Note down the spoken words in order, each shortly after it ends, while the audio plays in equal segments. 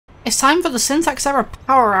it's time for the Syntax Error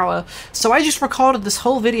Power Hour. So I just recorded this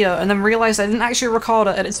whole video and then realised I didn't actually record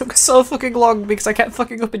it, and it took so fucking long because I kept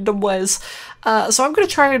fucking up in dumb ways. So I'm gonna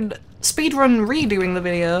try and speedrun redoing the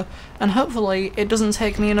video, and hopefully it doesn't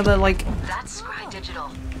take me another, like,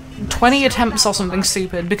 20 attempts or something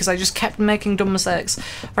stupid because I just kept making dumb mistakes.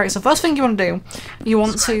 Right, so first thing you want to do, you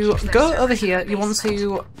want to go over here, you want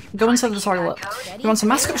to go into the toilet. You want to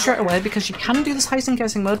mask up straight away because you can do this heist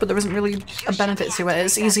encasing mode, but there isn't really a benefit to it.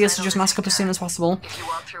 It's easier to just mask up as soon as possible.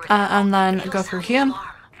 And then go through here.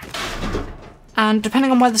 And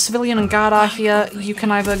depending on where the civilian and guard are here, you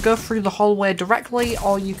can either go through the hallway directly,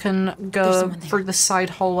 or you can go through the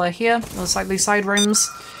side hallway here, or these side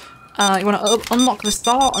rooms. You want to unlock this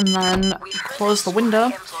door and then close the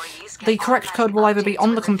window. The correct code will either be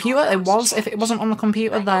on the computer, it was. If it wasn't on the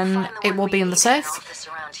computer, then it will be in the safe.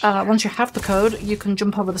 Once you have the code, you can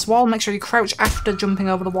jump over this wall. Make sure you crouch after jumping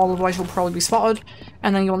over the wall, otherwise you'll probably be spotted.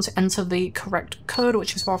 And then you want to enter the correct code,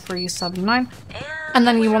 which is 4379. And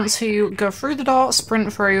then you want to go through the door,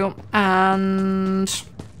 sprint through, and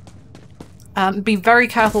be very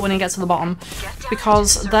careful when you get to the bottom,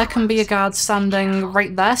 because there can be a guard standing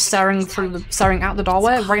right there, staring at the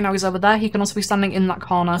doorway. Right now he's over there. He can also be standing in that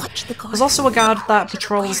corner. There's also a guard that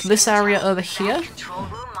patrols this area over here,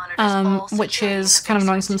 which is kind of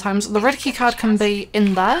annoying sometimes. The red key card can be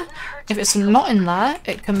in there. If it's not in there,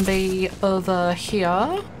 it can be over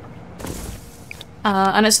here.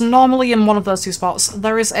 And it's normally in one of those two spots.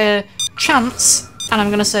 There is a chance, and I'm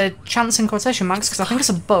going to say chance in quotation marks because I think it's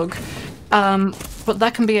a bug, but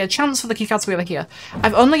there can be a chance for the keycard to be over here.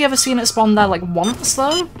 I've only ever seen it spawn there like once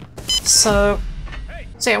though, so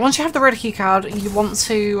yeah, once you have the red keycard, you want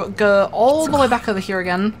to go all the way back over here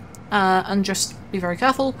again, and just be very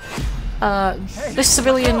careful. This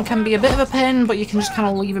civilian can be a bit of a pain, but you can just kind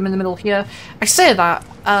of leave him in the middle here. I say that,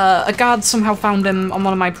 a guard somehow found him on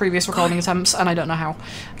one of my previous recording attempts, and I don't know how.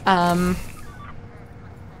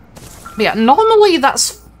 But yeah, normally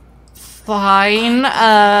that's fine,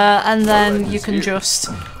 and then you can just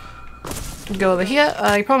go over here.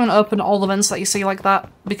 You probably want to open all the vents that you see like that,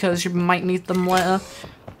 because you might need them later.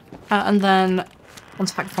 And then,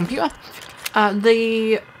 once back to the computer.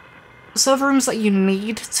 The server rooms that you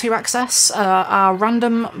need to access are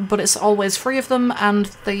random, but it's always 3 of them, and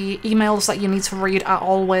the emails that you need to read are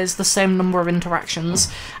always the same number of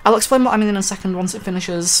interactions. I'll explain what I mean in a second once it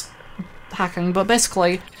finishes hacking, but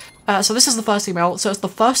basically, so this is the first email, so it's the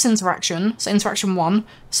first interaction, so interaction 1,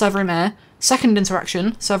 server room A, second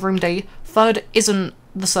interaction, server room D, third isn't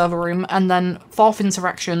the server room, and then fourth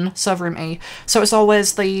interaction, server room E. So it's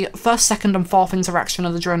always the first, second, and fourth interaction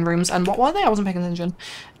of the drone rooms, and what were they? I wasn't paying attention.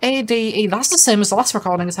 A, D, E, that's the same as the last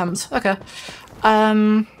recording attempt. Okay.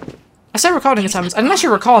 I say recording attempt, I didn't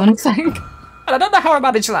actually record anything. And I don't know how I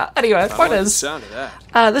managed that. Anyway, point is,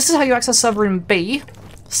 this is how you access server room B.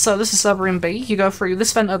 So this is server room B. You go through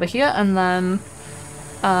this vent over here, and then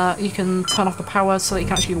you can turn off the power so that you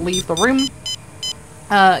can actually leave the room.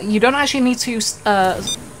 You don't actually need to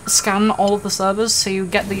scan all of the servers to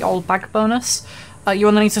get the all bag bonus. You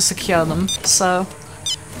only need to secure them. So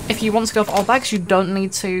if you want to go for all bags, you don't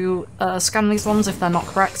need to scan these ones if they're not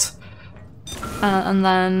correct. And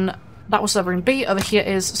then that was server room B. Over here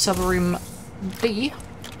is server room B.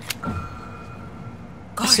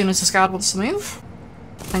 As soon as this guard wants to move.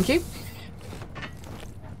 Thank you.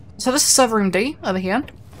 So this is server room D over here.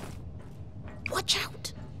 Watch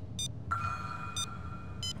out!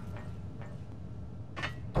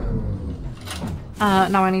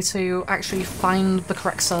 Now I need to actually find the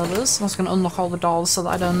correct servers. I'm just going to unlock all the doors so that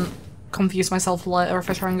I don't confuse myself later if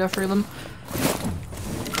I try and go through them.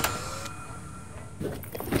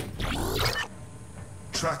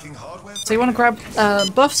 Tracking hardware. So you want to grab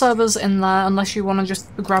both servers in there, unless you want to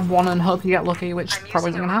just grab one and hope you get lucky, which probably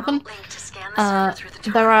isn't going to happen.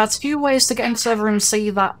 There are 2 ways to get into server room C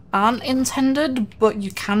that aren't intended, but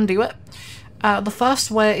you can do it. The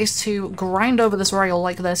first way is to grind over this rail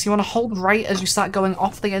like this. You want to hold right as you start going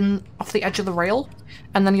off the edge of the rail,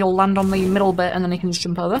 and then you'll land on the middle bit, and then you can just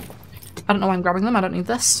jump over. I don't know why I'm grabbing them, I don't need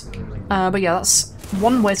this. But yeah, that's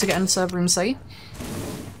one way to get into server room C.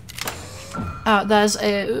 There's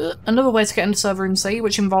another way to get into server room C,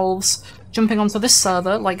 which involves jumping onto this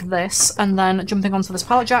server like this, and then jumping onto this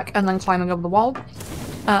pallet jack, and then climbing over the wall.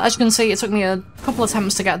 As you can see, it took me a couple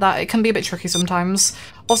attempts to get that. It can be a bit tricky sometimes.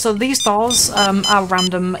 Also, these doors are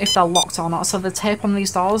random if they're locked or not, so the tape on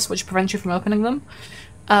these doors, which prevents you from opening them,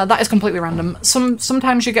 that is completely random.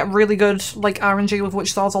 Sometimes you get really good, like, RNG with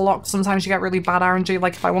which doors are locked, sometimes you get really bad RNG,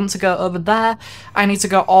 like if I want to go over there, I need to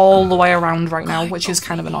go all the way around right now, which is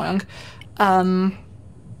kind of annoying.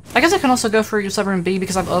 I guess I can also go through server room B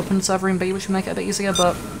because I've opened server room B, which will make it a bit easier,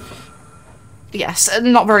 but yes,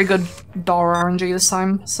 not very good door RNG this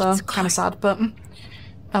time, so kind of sad, but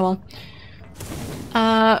oh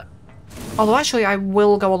well. Although actually I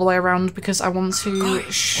will go all the way around because I want to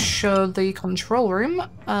show the control room.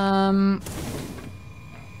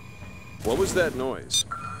 What was that noise?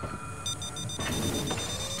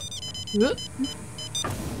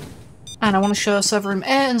 And I want to show server room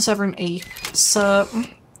A and server room E. So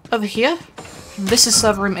over here, this is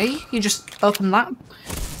server room E. You just open that,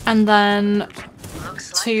 and then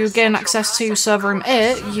to gain access to server room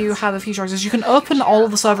A, you have a few choices. You can open all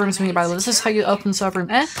of the server rooms from here, by the way. This is how you open server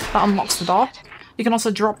room A. That unlocks the door. You can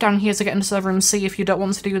also drop down here to get into server room C if you don't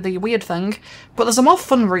want to do the weird thing. But there's a more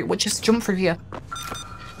fun route, which is jump through here.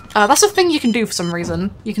 That's a thing you can do for some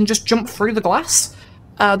reason. You can just jump through the glass.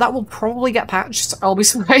 That will probably get patched. I'll be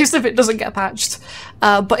surprised if it doesn't get patched.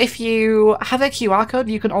 But if you have a QR code,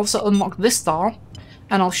 you can also unlock this door.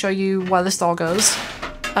 And I'll show you where this door goes.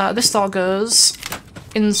 This door goes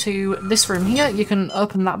into this room here. You can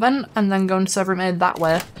open that vent and then go into server room A that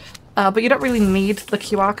way. But you don't really need the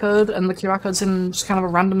QR code, and the QR code's in just kind of a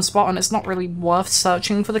random spot, and it's not really worth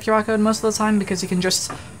searching for the QR code most of the time because you can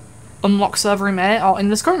just unlock server room A, or in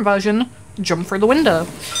this current version, jump through the window.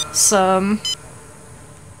 So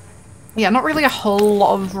yeah, not really a whole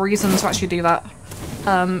lot of reason to actually do that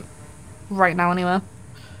right now anyway.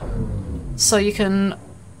 So you can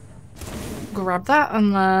grab that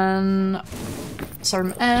and then server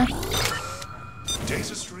room A.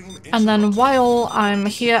 And then while I'm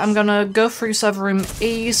here, I'm gonna go through server room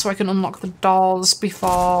E so I can unlock the doors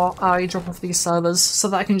before I drop off these servers, so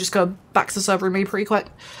that I can just go back to server room E pretty quick.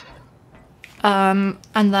 And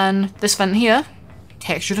then this vent here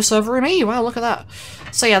takes you to server room E. Wow, look at that.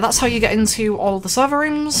 So yeah, that's how you get into all the server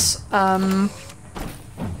rooms.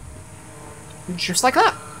 Just like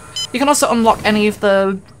that. You can also unlock any of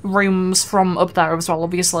the rooms from up there as well,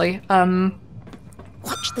 obviously.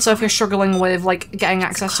 So if you're struggling with like getting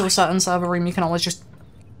access to a certain server room, you can always just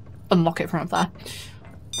unlock it from up there.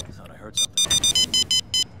 I thought I heard something.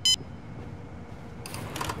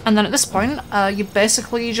 And then at this point, you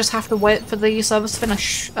basically just have to wait for the servers to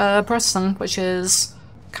finish processing, which is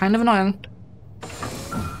kind of annoying.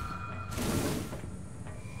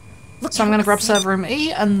 So I'm going to grab server room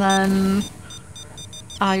E, and then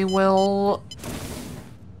I will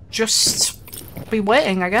just be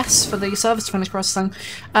waiting, I guess, for the servers to finish processing.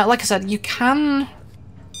 Like I said, you can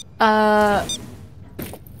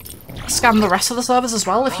scan the rest of the servers as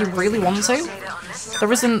well if you really want to.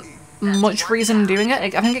 There isn't much reason in doing it.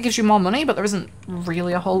 I think it gives you more money, but there isn't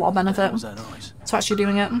really a whole lot of benefit to actually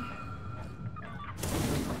doing it.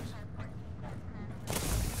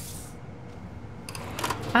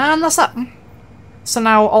 And that's that. So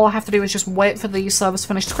now all I have to do is just wait for the servers to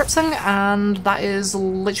finish decrypting, and that is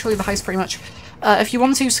literally the heist pretty much. If you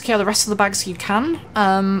want to secure the rest of the bags, you can.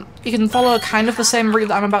 You can follow kind of the same route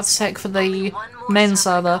that I'm about to take for the main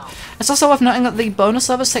server. It's also worth noting that the bonus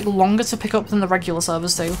servers take longer to pick up than the regular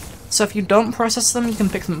servers do. So if you don't process them, you can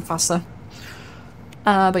pick them up faster.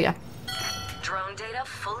 But yeah.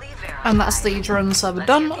 And that's the drone server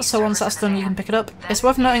done, so once that's done you can pick it up. It's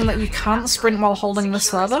worth noting that you can't sprint while holding the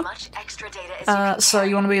server, so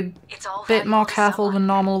you want to be a bit more careful than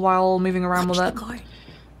normal while moving around with it.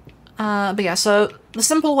 But yeah, so the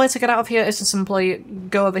simple way to get out of here is to simply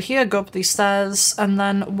go over here, go up these stairs, and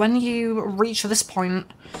then when you reach this point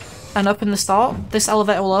and open this door, this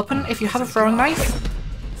elevator will open. If you have a throwing knife,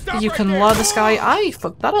 you can lure this guy. I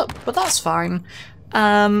fucked that up, but that's fine.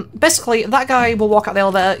 Basically, that guy will walk out the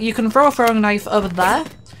elevator. You can throw a throwing knife over there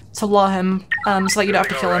to lure him, so that you don't have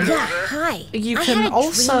to kill him. Yeah, hi. You can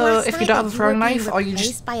also, if you don't have a throwing knife, or you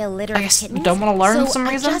just, I guess, don't want to learn for some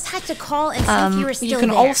reason, I just had to call and see if you were still you can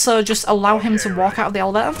there. also just allow him to walk out of the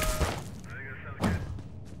elevator.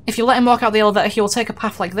 If you let him walk out the elevator, he will take a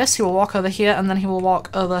path like this. He will walk over here, and then he will walk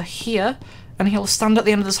over here, and he'll stand at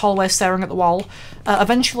the end of this hallway staring at the wall.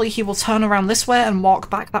 Eventually he will turn around this way and walk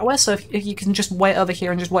back that way, so if you can just wait over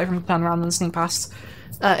here and just wait for him to turn around and sneak past,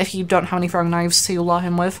 if you don't have any throwing knives to lure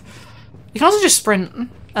him with. You can also just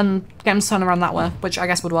sprint and get him to turn around that way, which I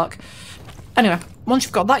guess would work. Anyway, once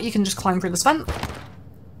you've got that, you can just climb through this vent,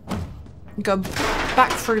 go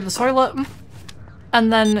back through the toilet,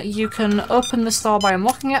 and then you can open this door by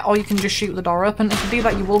unlocking it, or you can just shoot the door open. If you do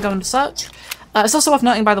that, you will go into search. It's also worth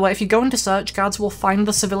noting, by the way, if you go into search, guards will find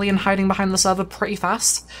the civilian hiding behind the server pretty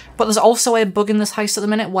fast. But there's also a bug in this heist at the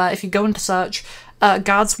minute where if you go into search,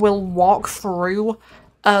 guards will walk through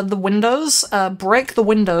the windows, break the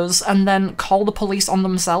windows, and then call the police on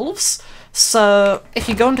themselves. So if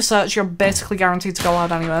you go into search, you're basically guaranteed to go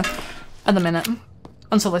out anyway at the minute,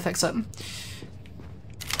 until they fix it.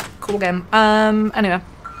 Cool game. Anyway.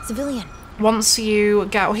 Civilian. once you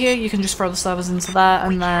get out here, you can just throw the servers into there,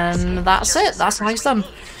 and then that's it. That's the heist done.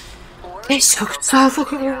 It's so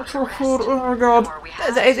fucking long to record. Oh my god.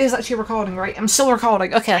 It is actually recording, right? I'm still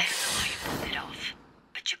recording. Okay.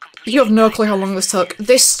 You have no clue how long this took.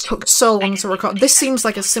 This took so long to record. This seems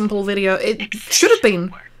like a simple video. It should have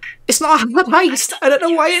been. It's not a hard heist. I don't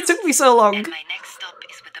know why it took me so long.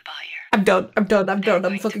 I'm done. I'm done. I'm done.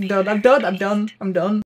 I'm fucking done. I'm done. I'm done. I'm done.